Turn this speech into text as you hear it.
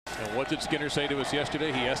And what did Skinner say to us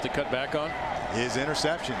yesterday? He has to cut back on his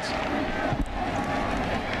interceptions.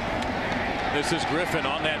 This is Griffin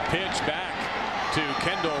on that pitch back to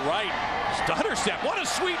Kendall Wright. Stutter step. What a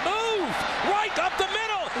sweet move. Right up the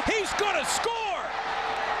middle. He's going to score.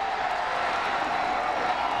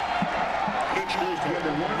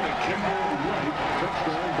 Number 1, Kendall Wright,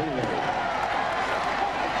 touchdown Baylor.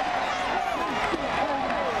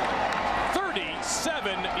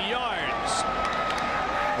 37 yards.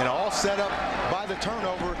 And all set up by the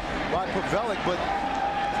turnover by Pavelic, but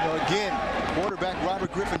again, quarterback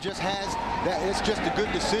Robert Griffin just has that. It's just a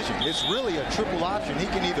good decision. It's really a triple option. He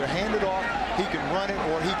can either hand it off, he can run it,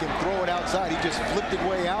 or he can throw it outside. He just flipped it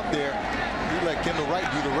way out there. He let Kendall Wright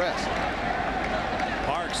do the rest.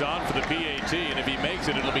 Parks on for the PAT, and if he makes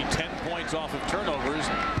it, it'll be 10 points off of turnovers.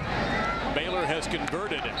 Baylor has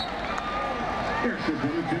converted.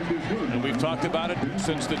 And we've talked about it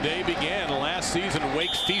since the day began. Last season, Wake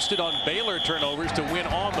feasted on Baylor turnovers to win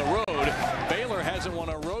on the road. Baylor hasn't won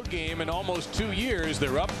a road game in almost 2 years.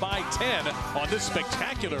 They're up by 10 on this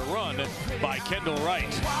spectacular run by Kendall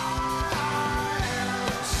Wright.